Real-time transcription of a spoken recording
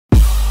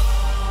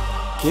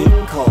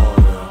King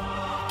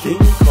Carter, King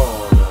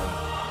Carter,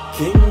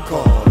 King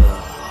Carter,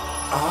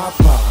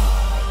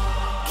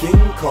 iPod,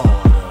 King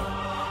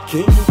Carter,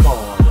 King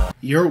Carter.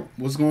 Yo,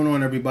 what's going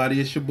on,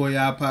 everybody? It's your boy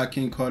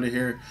iPodKingCarter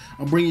here.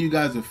 I'm bringing you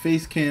guys a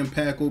FaceCam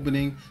pack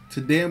opening.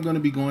 Today I'm going to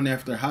be going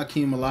after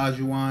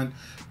Hakeem.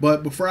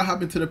 But before I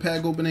hop into the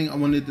pack opening, I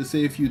wanted to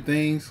say a few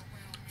things.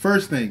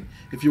 First thing,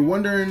 if you're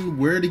wondering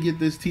where to get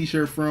this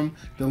t-shirt from,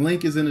 the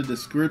link is in the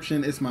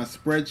description. It's my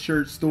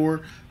Spreadshirt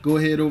store. Go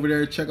ahead over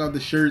there, check out the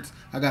shirts.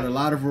 I got a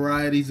lot of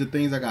varieties of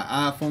things. I got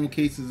iPhone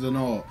cases and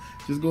all.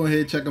 Just go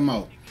ahead, check them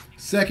out.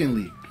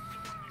 Secondly,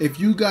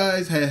 if you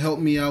guys had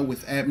helped me out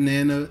with App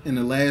Nana in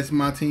the last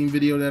MyTEAM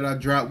video that I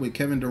dropped with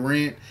Kevin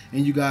Durant,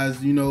 and you guys,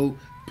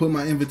 put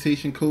my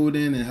invitation code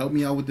in and help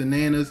me out with the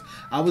nanas,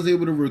 I was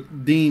able to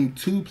redeem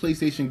 2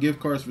 PlayStation gift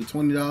cards for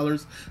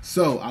 $20.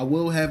 So I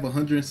will have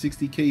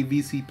 160K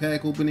VC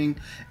pack opening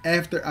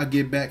after I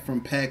get back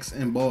from PAX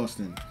in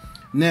Boston.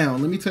 Now,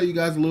 let me tell you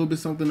guys a little bit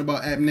something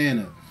about App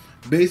Nana.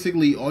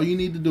 Basically, all you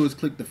need to do is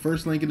click the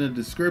first link in the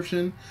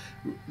description,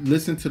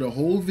 listen to the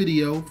whole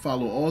video,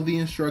 follow all the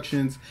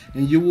instructions,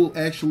 and you will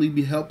actually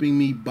be helping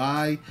me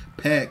buy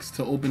packs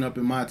to open up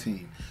in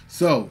MyTEAM.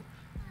 So,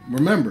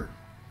 remember,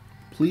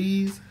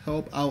 please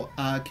help out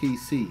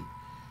IKC.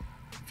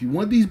 If you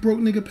want these broke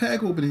nigga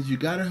pack openings, you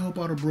gotta help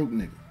out a broke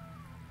nigga.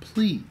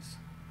 Please.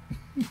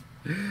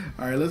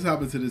 Alright, let's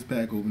hop into this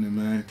pack opening,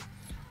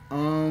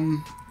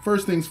 man.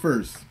 First things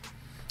first.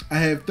 I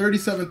have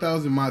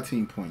 37,000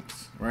 MyTEAM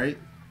points, right?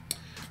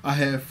 I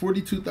have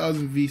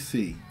 42,000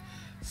 VC.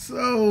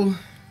 So,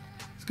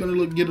 it's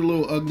gonna get a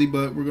little ugly,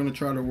 but we're gonna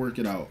try to work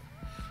it out.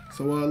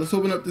 So, let's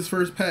open up this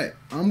first pack.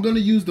 I'm gonna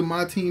use the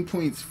MyTEAM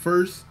points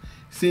first,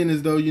 seeing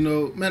as though,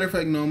 matter of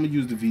fact, no, I'm gonna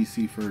use the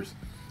VC first.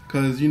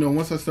 Because,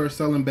 once I start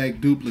selling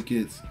back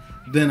duplicates,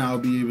 then I'll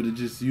be able to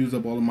just use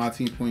up all of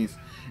MyTEAM points.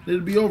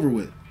 It'll be over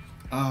with.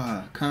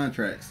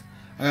 Contracts.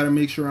 I gotta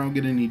make sure I don't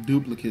get any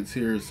duplicates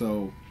here,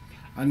 so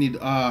I need,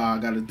 I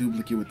got a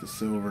duplicate with the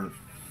silver.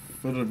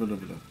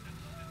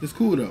 It's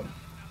cool though.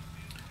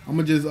 I'm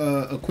gonna just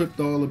equip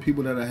all the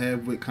people that I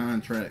have with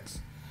contracts.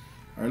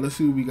 Alright, let's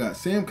see what we got.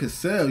 Sam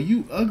Cassell,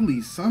 you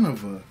ugly son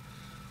of a.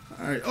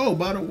 Alright, oh,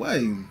 by the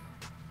way,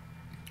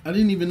 I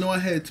didn't even know I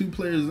had 2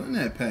 players in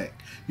that pack.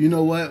 You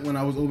know what? When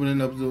I was opening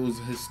up those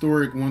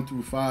historic 1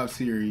 through 5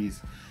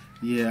 series,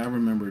 yeah, I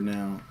remember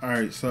now.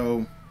 Alright,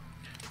 so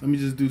let me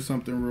just do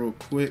something real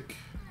quick.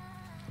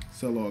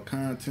 Sell all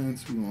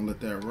contents. We're gonna let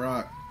that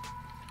rock.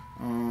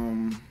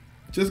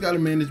 Just gotta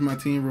manage my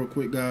team real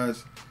quick,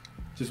 guys.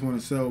 Just want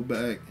to sell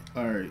back.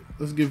 Alright,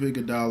 let's give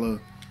Iguodala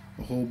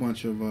a whole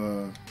bunch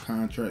of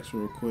contracts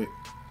real quick.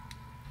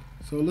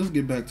 So let's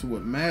get back to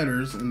what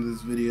matters in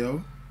this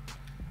video.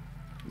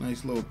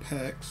 Nice little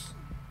packs.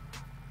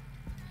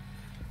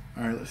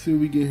 Alright, let's see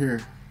what we get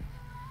here.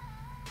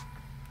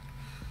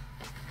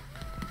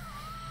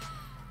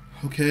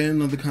 Okay,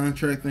 another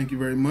contract, thank you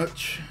very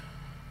much.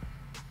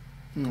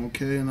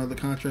 Okay, another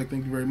contract,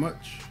 thank you very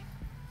much.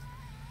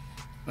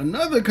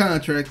 Another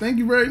contract, thank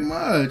you very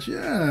much.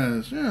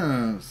 Yes,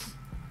 yes.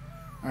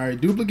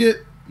 Alright,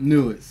 duplicate,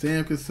 knew it.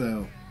 Sam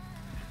Cassell.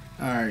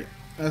 Alright,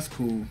 that's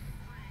cool.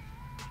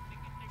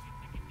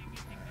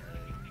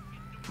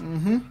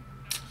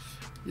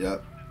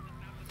 Yep.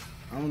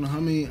 I don't know how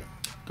many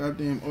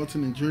goddamn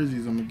alternate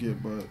jerseys I'm gonna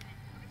get, but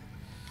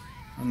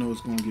I know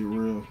it's gonna get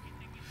real.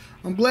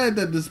 I'm glad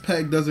that this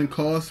pack doesn't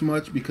cost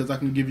much because I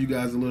can give you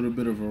guys a little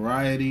bit of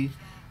variety,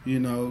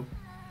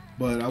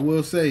 But I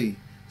will say,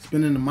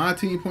 spending the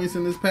MyTEAM points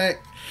in this pack,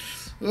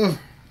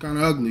 kind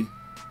of ugly.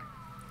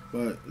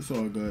 But it's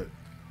all good.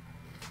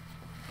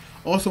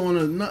 Also, on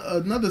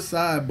another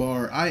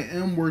sidebar, I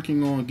am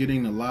working on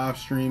getting the live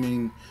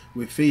streaming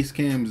with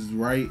FaceCams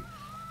right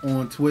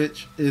on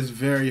Twitch. It's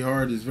very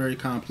hard. It's very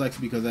complex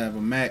because I have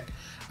a Mac.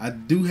 I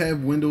do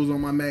have Windows on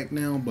my Mac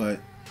now,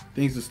 but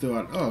things are still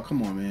out. Oh,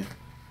 come on, man.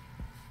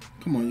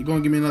 Come on, you gonna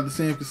give me another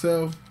Sam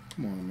Cassell?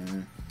 Come on,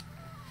 man.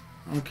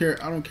 I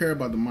don't care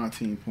about the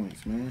MyTEAM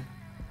points, man.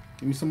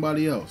 Give me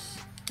somebody else.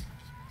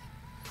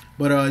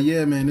 But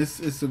yeah, man,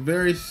 it's a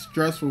very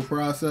stressful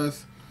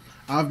process.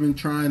 I've been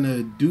trying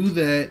to do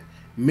that,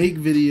 make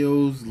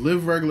videos,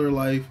 live regular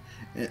life,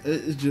 and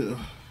it's just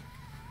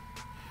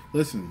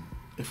listen.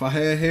 If I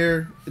had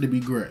hair, it'd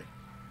be gray.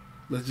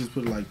 Let's just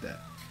put it like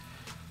that.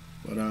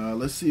 But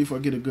let's see if I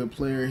get a good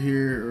player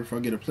here, or if I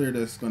get a player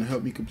that's gonna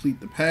help me complete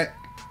the pack.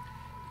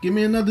 Give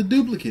me another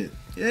duplicate.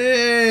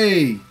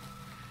 Yay!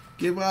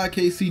 Give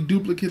IKC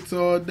duplicates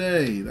all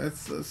day.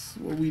 That's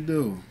what we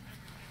do.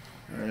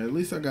 Alright, at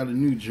least I got a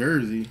new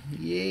jersey.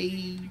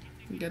 Yay!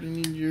 We got a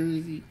new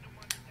jersey.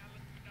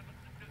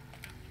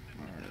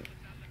 Alright.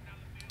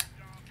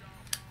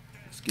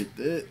 Let's get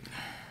that.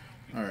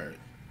 Alright.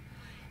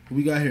 What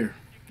we got here?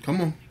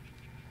 Come on.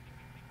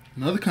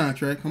 Another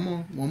contract. Come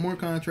on. One more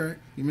contract.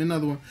 Give me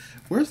another one.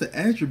 Where's the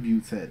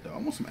attributes at, though? I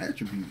want some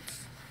attributes.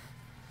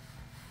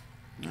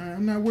 Alright,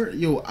 I'm not worried.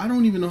 Yo, I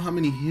don't even know how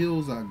many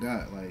heals I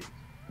got. Like,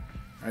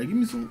 alright, give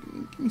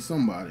me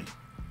somebody.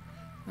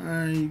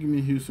 Alright, give me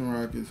Houston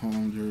Rockets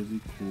home jersey.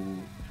 Cool.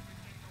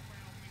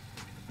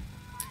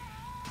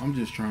 I'm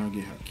just trying to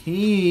get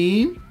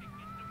Hakeem.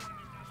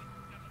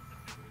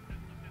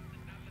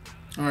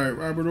 Alright,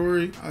 Robert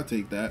Ory, I'll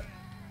take that.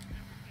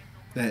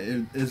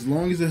 As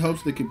long as it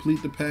helps to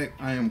complete the pack,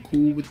 I am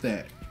cool with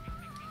that.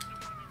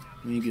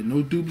 We ain't get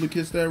no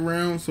duplicates that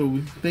round, so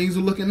things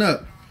are looking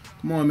up.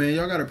 Come on, man.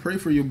 Y'all got to pray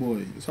for your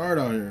boy. It's hard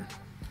out here.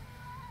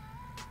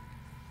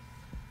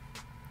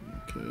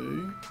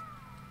 Okay.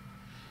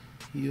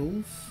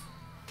 Heals.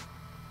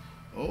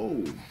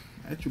 Oh,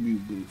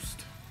 attribute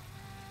boost.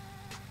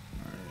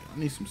 Alright, I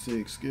need some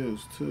SIG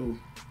skills, too.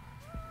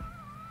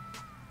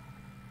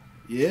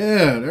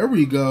 Yeah, there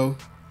we go.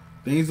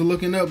 Things are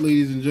looking up,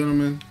 ladies and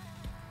gentlemen.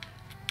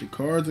 The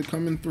cards are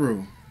coming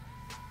through.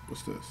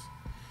 What's this?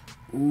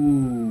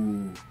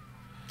 Ooh,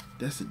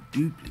 that's a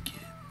duplicate.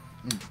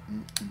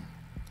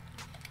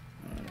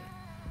 Alright.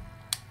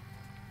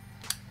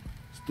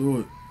 Let's do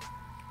it.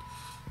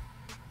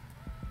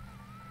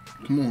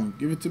 Come on,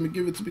 give it to me,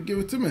 give it to me, give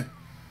it to me.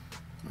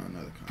 Oh,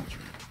 another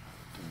contract.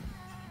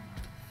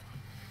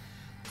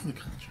 Another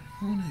contract.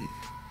 On ahead.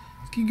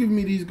 Let's keep giving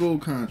me these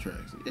gold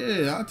contracts.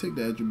 Yeah, I'll take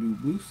the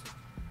attribute boost.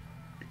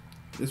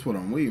 That's what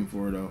I'm waiting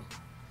for, though.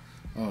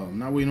 Oh, I'm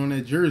not waiting on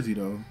that jersey,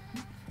 though.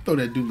 Throw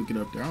that duplicate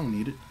up there. I don't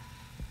need it.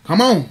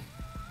 Come on.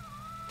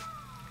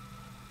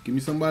 Give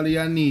me somebody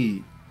I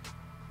need.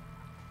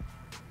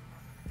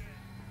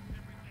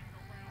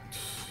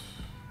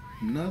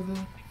 Another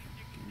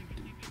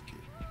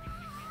duplicate.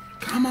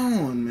 Come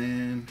on,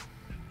 man.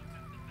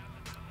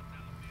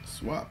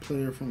 Swap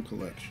player from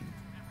collection.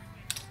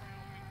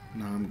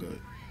 Nah, I'm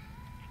good.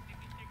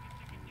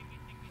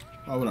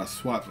 Why would I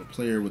swap a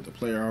player with the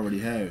player I already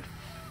have?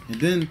 And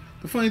then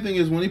the funny thing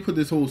is, when they put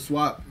this whole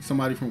swap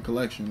somebody from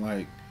collection,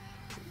 like,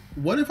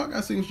 what if I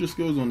got signature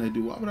skills on that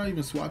dude? Why would I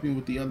even swap him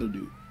with the other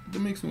dude? That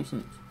makes no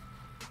sense.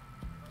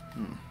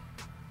 Come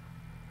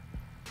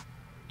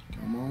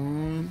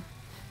on.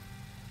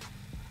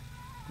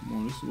 Come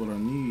on, this is what I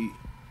need.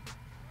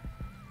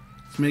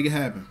 Let's make it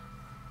happen.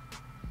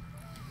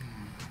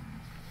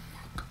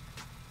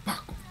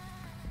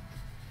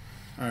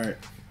 Alright.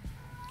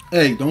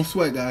 Hey, don't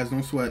sweat, guys.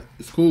 Don't sweat.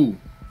 It's cool.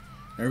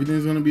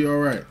 Everything's going to be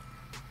alright.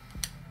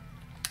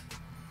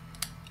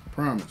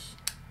 Promise.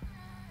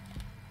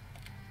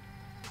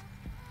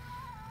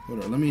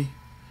 Hold on. Let me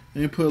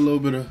put a little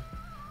bit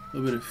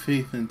of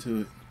faith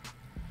into it.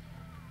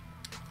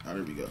 Oh,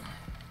 there we go.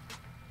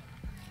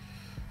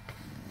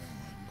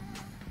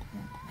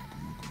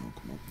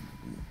 Come on.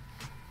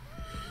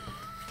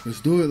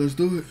 Let's do it. Let's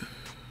do it.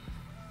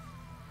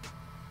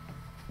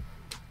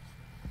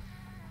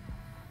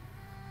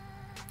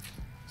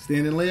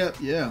 Standing layup?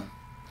 Yeah.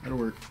 That'll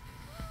work.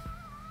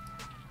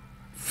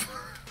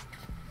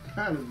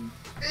 Kind of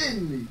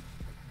in me.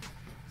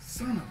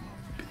 Son of a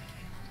bitch.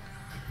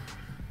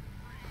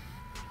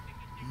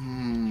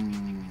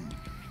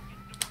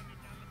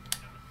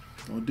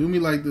 Don't do me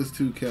like this,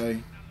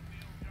 2K.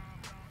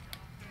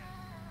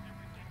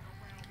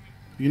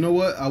 You know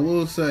what? I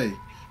will say,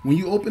 when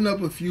you open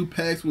up a few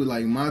packs with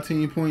like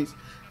MyTEAM points,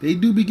 they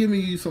do be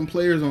giving you some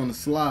players on the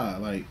slide.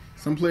 Like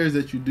some players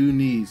that you do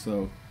need.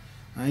 So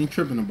I ain't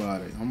tripping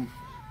about it. I'm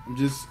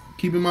just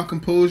keeping my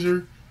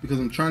composure because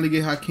I'm trying to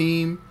get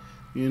Hakeem.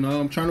 You know,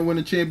 I'm trying to win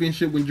a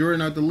championship when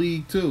Jordan out the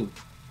league too.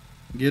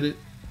 Get it?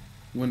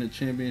 Win a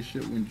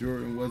championship when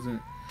Jordan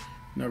wasn't.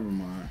 Never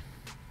mind.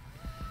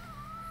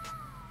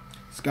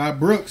 Scott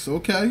Brooks,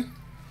 okay.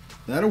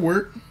 That'll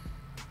work.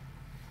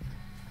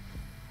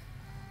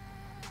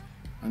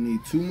 I need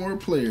 2 more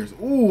players.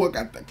 Ooh, I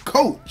got the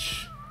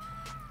coach.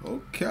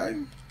 Okay.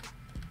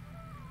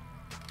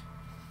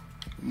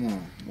 Come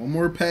on. One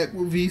more pack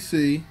with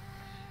VC.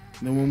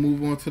 And then we'll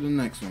move on to the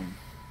next one.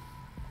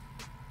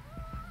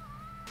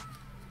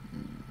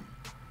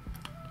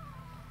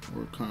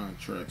 Or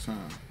contracts,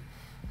 huh?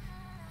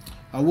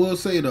 I will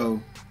say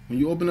though, when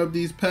you open up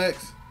these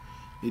packs,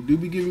 they do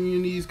be giving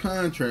you these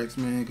contracts,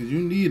 man, because you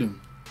need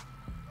them.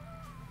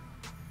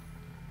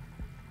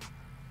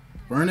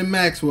 Vernon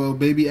Maxwell,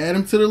 baby. Add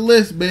him to the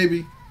list,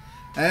 baby.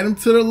 Add him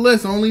to the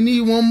list. I only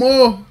need one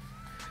more.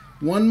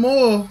 One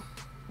more.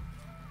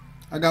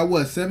 I got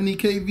what?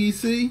 70k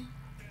VC?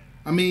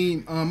 I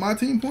mean,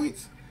 MyTEAM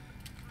points?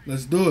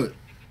 Let's do it.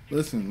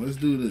 Listen, let's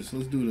do this.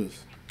 Let's do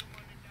this.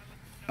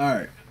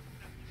 Alright.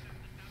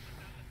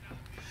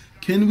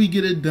 Can we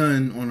get it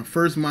done on the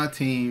first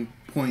MyTEAM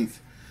points?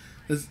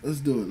 Let's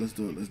do it. Let's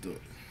do it. Let's do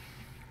it.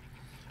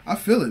 I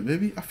feel it,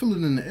 baby. I feel it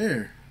in the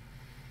air.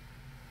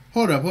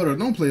 Hold up.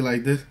 Don't play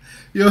like this.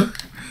 Yo,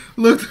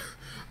 look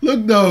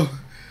though.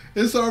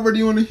 It's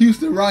already on the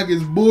Houston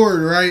Rockets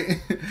board,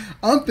 right?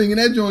 I'm thinking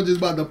that joint just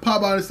about to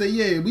pop out and say,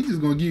 yeah, we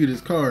just gonna give you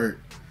this card.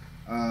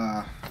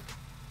 Alright.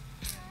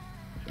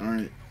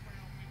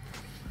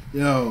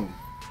 Yo,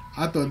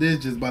 I thought this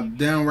just about to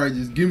downright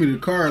just give me the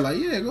card. Like,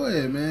 yeah, go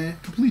ahead, man.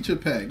 Complete your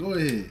pack. Go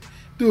ahead.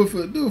 Do it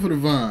for the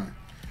Vine.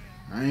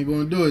 I ain't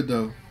gonna do it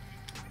though.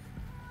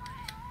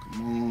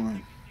 Come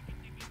on.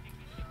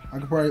 I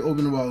could probably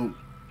open about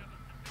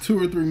 2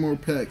 or 3 more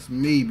packs,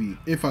 maybe,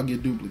 if I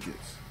get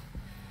duplicates.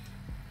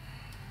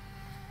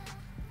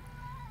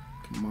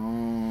 Come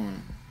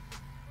on.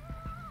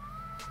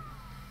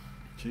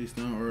 Chase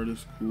down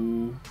artist,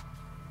 cool.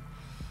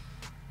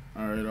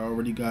 Alright, I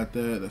already got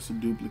that. That's a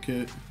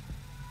duplicate.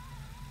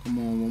 Come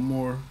on, one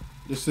more.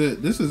 This is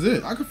it. This is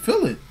it. I can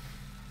feel it.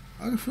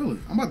 I can feel it.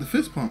 I'm about to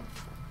fist pump.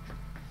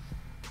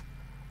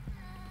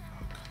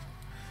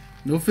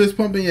 No fist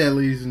pumping yet,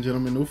 ladies and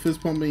gentlemen. No fist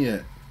pumping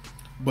yet.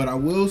 But I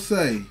will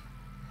say,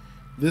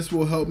 this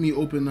will help me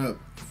open up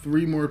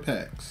 3 more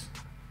packs.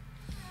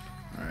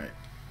 Alright.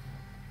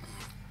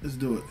 Let's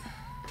do it.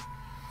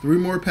 3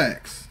 more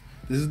packs.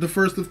 This is the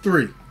first of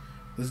 3.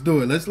 Let's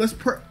do it. Let's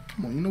pray.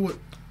 Come on, you know what?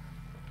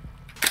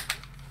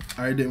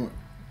 Alright, it didn't work.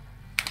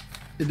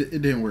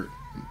 It didn't work.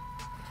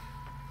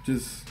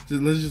 Just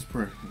let's just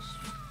pray.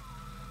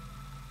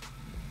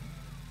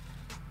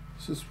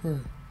 Let's just pray.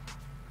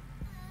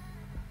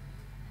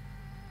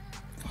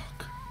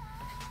 Fuck.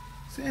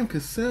 Sam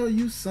Cassell,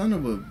 you son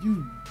of a,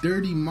 you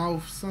dirty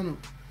mouth son of.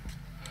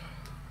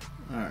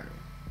 Alright.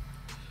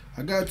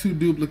 I got 2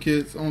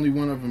 duplicates. Only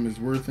one of them is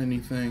worth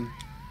anything.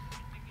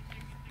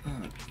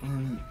 God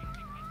darn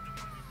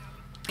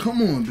it.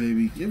 Come on,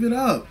 baby. Give it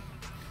up.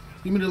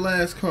 Give me the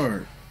last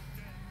card.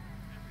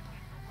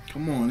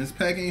 Come on. This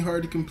pack ain't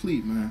hard to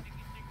complete, man.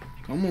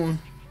 Come on.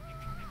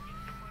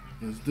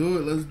 Let's do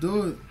it. Let's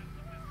do it.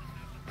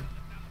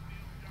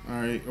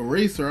 Alright.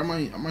 Eraser. I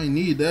might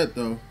need that,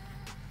 though.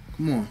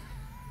 Come on.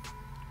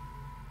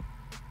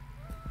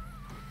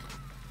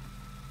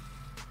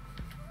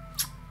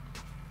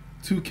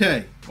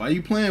 $2K. Why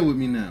you playing with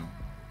me now?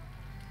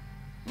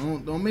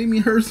 Don't make me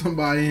hurt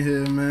somebody in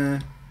here,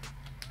 man.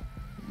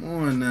 Come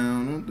on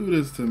now. Don't do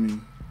this to me.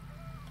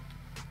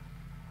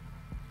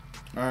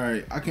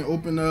 Alright, I can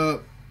open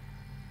up.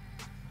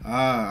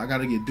 I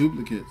gotta get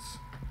duplicates.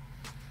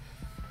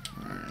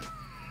 Alright.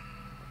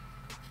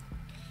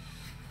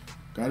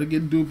 Gotta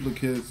get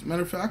duplicates.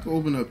 Matter of fact, I can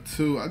open up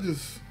 2. I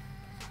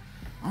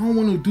don't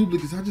want no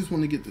duplicates. I just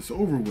want to get this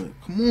over with.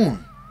 Come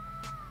on.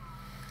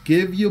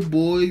 Give your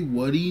boy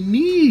what he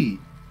need.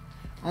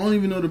 I don't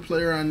even know the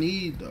player I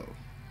need, though.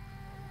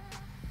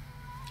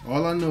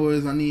 All I know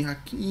is I need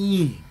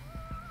Hakeem.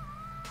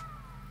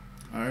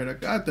 Alright, I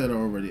got that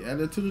already. Add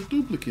it to the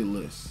duplicate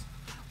list.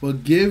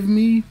 But give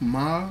me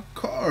my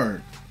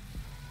card.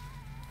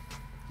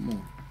 Come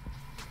on.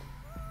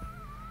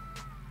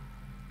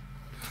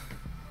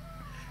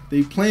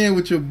 They playing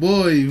with your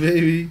boy,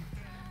 baby.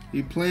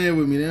 They playing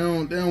with me. They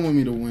don't want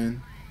me to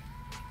win.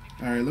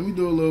 Alright, let me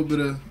do a little bit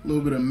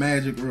of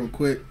magic real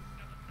quick.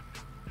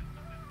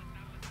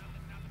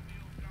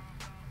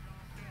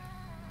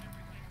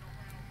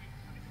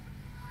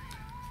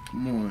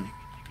 Come on.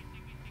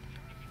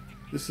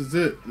 This is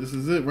it. This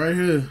is it right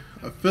here.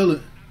 I feel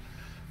it.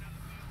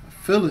 I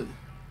feel it.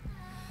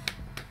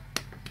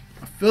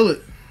 I feel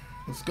it.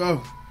 Let's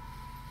go.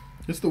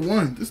 It's the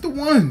one. It's the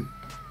one.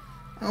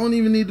 I don't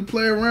even need to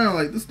play around.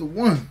 Like, this the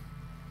one.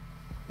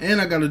 And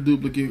I got a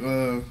duplicate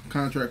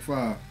contract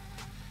file.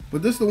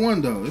 But this the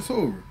one, though. It's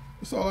over.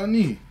 That's all I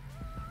need.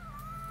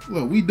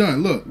 Look, we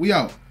done. Look, we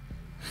out.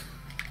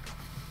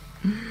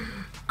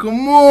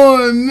 Come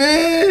on,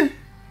 man.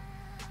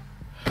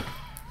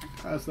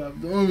 Gotta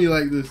stop doing me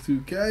like this,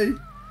 2K.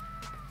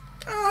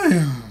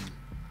 Damn.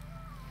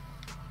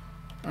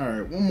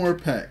 Alright, one more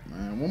pack,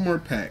 man. One more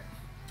pack.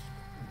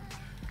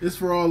 It's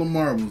for all the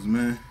marbles,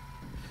 man.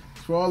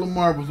 It's for all the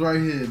marbles right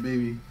here,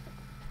 baby.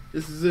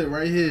 This is it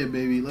right here,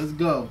 baby. Let's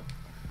go.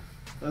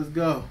 Let's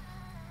go.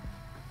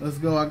 Let's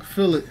go. I can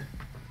feel it.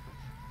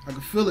 I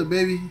can feel it,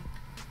 baby.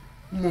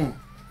 Come on.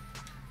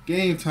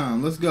 Game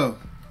time. Let's go.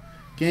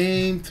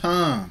 Game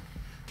time.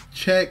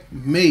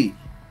 Checkmate.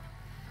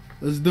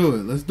 Let's do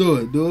it. Let's do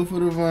it. Do it for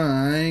the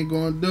vine. I ain't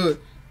gonna do it.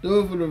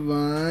 Do it for the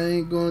vine. I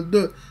ain't gonna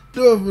do it.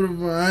 Do it for the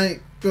vine. I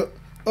ain't go.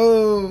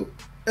 Oh,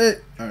 hey.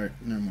 Alright,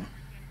 never mind.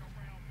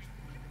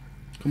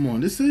 Come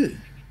on, this is it.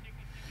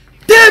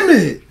 Damn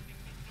it!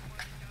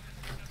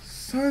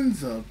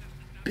 Sons of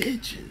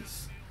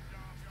bitches.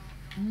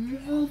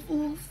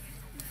 Mother.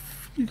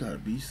 You gotta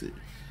be sick.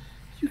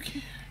 You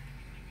can't.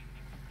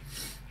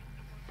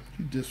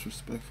 You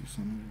disrespectful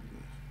son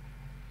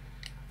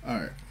of a bitch.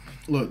 Alright.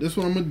 Look, this is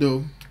what I'm gonna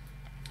do.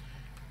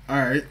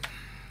 Alright.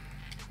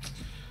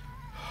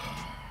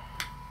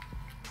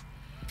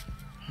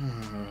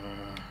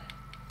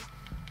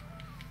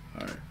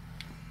 Alright.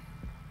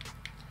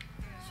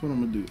 That's what I'm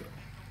gonna do though.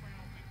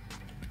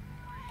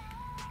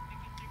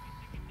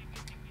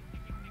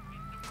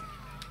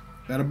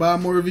 Gotta buy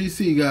more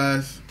VC,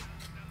 guys.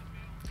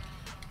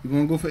 We're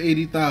gonna go for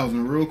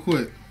 80,000 real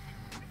quick.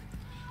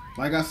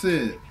 Like I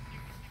said,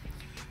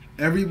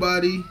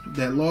 everybody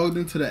that logged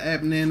into the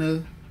App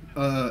Nana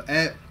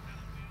app,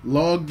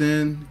 logged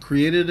in,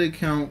 created an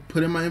account,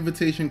 put in my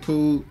invitation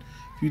code.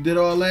 If you did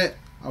all that,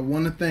 I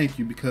want to thank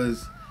you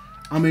because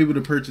I'm able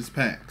to purchase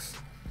packs.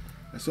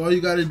 That's all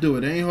you got to do.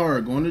 It ain't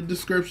hard. Go in the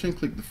description,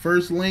 click the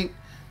first link,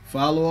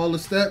 follow all the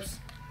steps,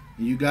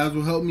 and you guys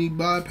will help me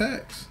buy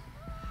packs.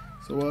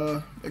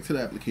 So back to the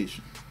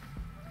application.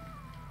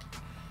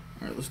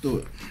 All right, let's do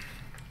it.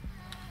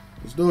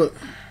 Let's do it.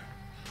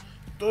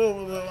 Do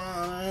it with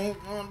I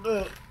ain't gonna do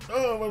it. Do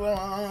it with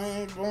I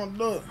ain't gonna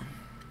do it.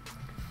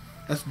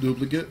 That's a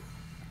duplicate.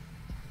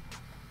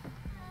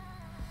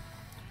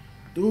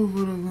 Do it for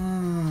the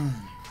line.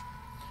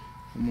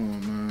 Come on,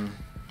 man.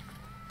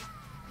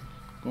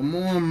 Come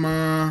on,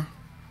 man.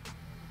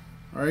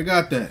 Alright,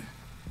 got that.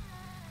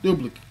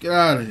 Duplicate. Get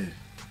out of here.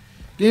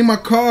 Give me my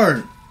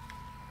card.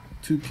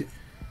 2K.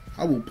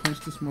 I will punch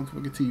this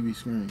motherfucking TV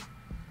screen.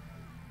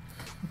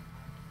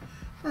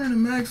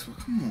 Vernon Maxwell.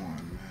 Come on,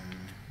 man.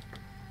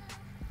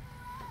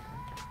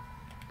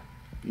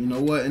 You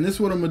know what? And this is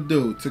what I'm going to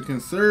do. To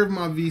conserve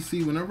my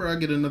VC, whenever I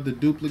get another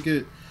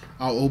duplicate,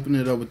 I'll open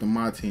it up with the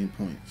MyTEAM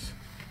points.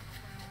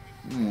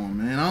 Come on,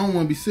 man. I don't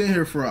want to be sitting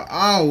here for an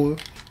hour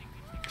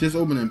just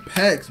opening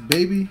packs,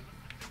 baby.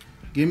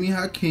 Give me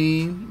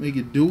Hakeem. Make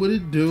it do what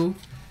it do.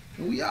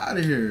 And we out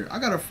of here. I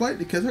got a flight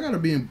to catch. I got to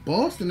be in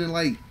Boston in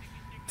like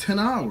 10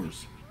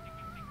 hours.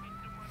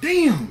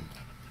 Damn.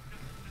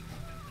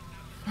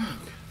 Fuck.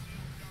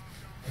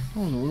 I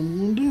don't know what I'm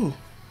going to do.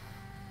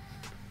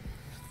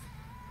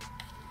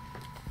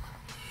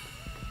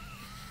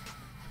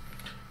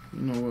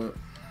 You know what?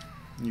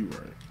 You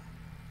right.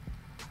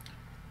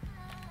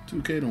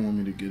 2K don't want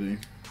me to get in.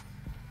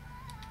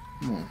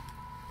 Come on.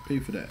 Pay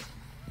for that.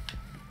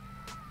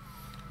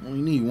 I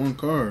only need one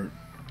card.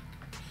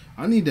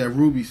 I need that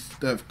Ruby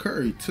Steph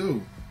Curry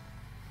too.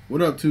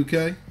 What up,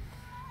 2K?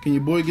 Can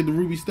your boy get the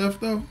Ruby Steph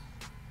though?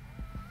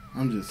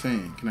 I'm just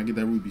saying. Can I get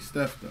that Ruby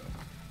Steph though?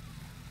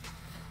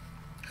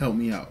 Help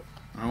me out.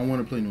 I don't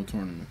want to play no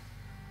tournament.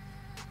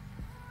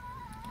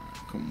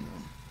 Alright, come on.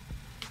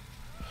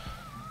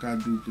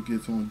 Got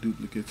duplicates on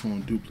duplicates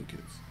on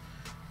duplicates.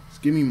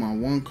 Just give me my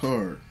one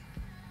card.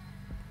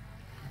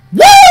 Woo!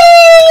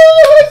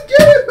 Let's get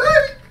it,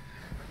 baby!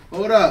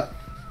 Hold up.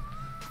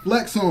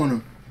 Flex on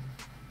him.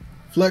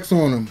 Flex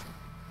on him.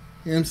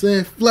 You know what I'm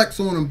saying? Flex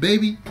on him,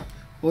 baby.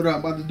 Hold up. I'm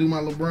about to do my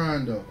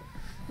LeBron, though.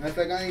 Matter of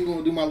fact, I ain't going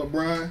to do my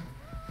LeBron.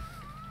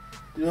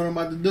 You know what I'm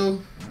about to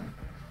do?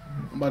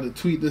 I'm about to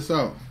tweet this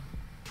out.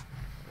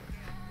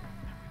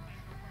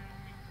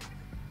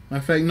 Matter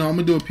of fact, no, I'm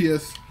going to do a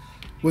PS...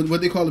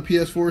 What they call a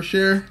PS4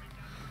 share?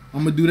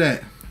 I'm going to do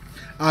that.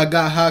 I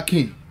got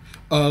Hakeem.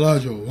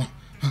 Elijah.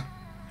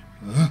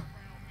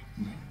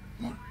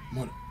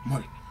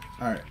 Money.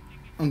 Alright.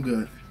 I'm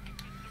good.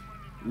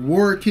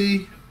 Word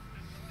key.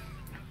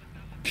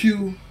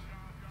 Q.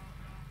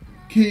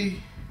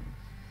 Key.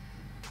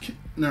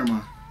 Never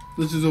mind.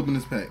 Let's just open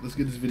this pack. Let's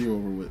get this video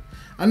over with.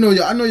 I know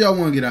y'all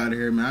want to get out of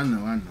here, man.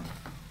 I know.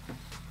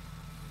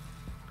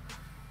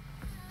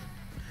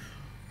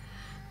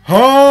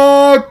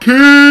 Hakeem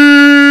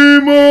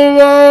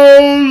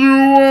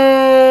Olajuwon.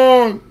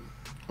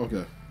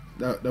 Okay,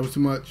 that was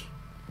too much.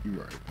 You're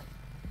right.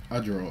 I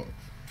draw.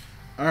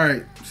 All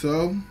right,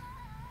 so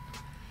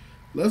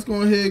let's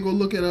go ahead and go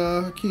look at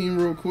Hakeem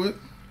real quick.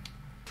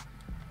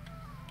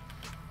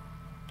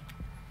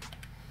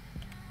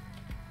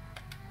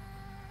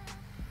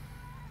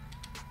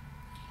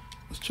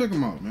 Let's check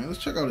him out, man.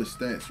 Let's check out his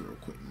stats real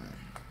quick, man.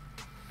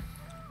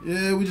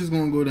 Yeah, we just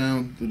gonna go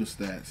down through the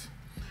stats.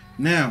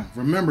 Now,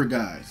 remember,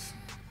 guys,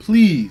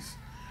 please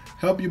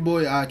help your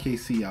boy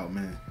IKC out,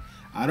 man.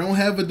 I don't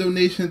have a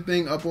donation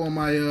thing up on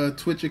my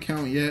Twitch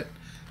account yet,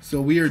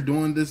 so we are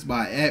doing this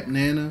by App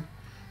Nana.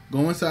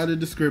 Go inside the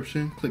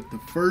description, click the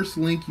first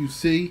link you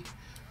see.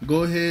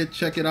 Go ahead,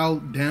 check it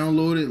out,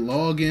 download it,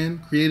 log in,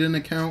 create an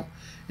account,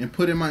 and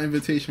put in my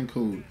invitation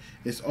code.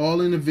 It's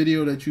all in the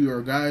video that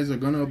you guys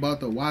are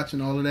about to watch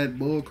and all of that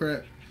bull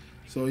crap.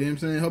 So, you know what I'm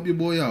saying? Help your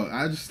boy out.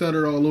 I just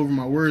stuttered all over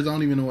my words. I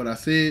don't even know what I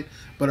said.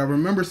 But I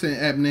remember saying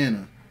App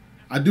Nana.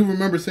 I do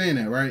remember saying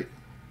that, right?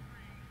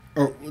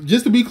 Or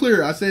just to be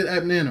clear, I said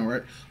App Nana,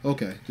 right?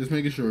 Okay, just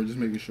making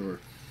sure.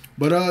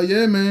 But,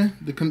 yeah, man.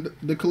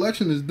 The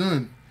collection is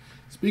done.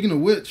 Speaking of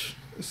which,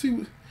 let's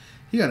see.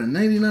 He got a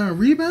 99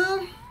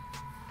 rebound?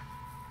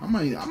 I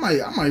might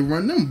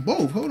run them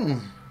both. Hold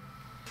on.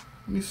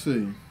 Let me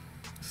see.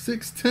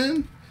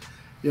 6'10".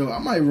 Yo, I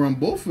might run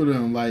both of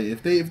them. Like,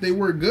 if they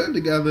work good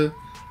together,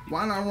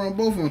 why not run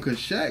both of them? Because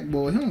Shaq,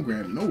 boy, he don't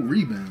grab no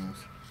rebounds.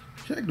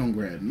 Shaq don't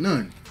grab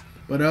none.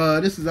 But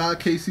this is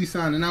IKC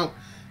signing out.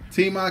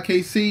 Team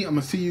IKC, I'm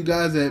going to see you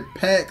guys at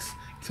PAX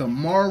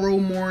tomorrow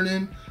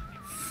morning,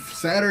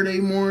 Saturday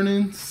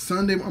morning,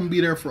 Sunday. I'm going to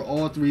be there for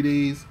all 3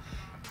 days.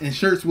 And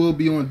shirts will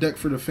be on deck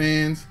for the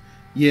fans.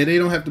 Yeah, they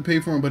don't have to pay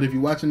for them, but if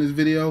you're watching this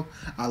video,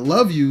 I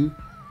love you.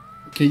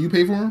 Can you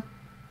pay for them?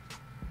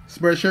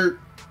 Spreadshirt.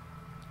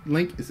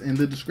 Link is in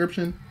the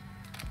description.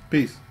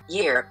 Peace.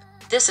 Yerp,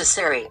 this is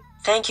Siri.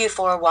 Thank you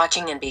for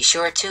watching and be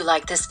sure to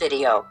like this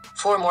video.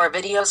 For more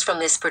videos from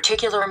this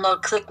particular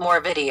mode, click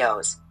more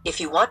videos.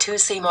 If you want to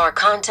see more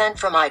content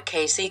from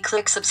IKC,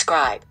 click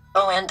subscribe.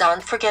 Oh, and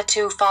don't forget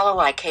to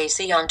follow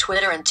IKC on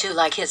Twitter and to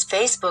like his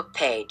Facebook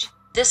page.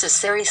 This is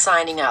Siri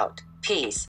signing out. Peace.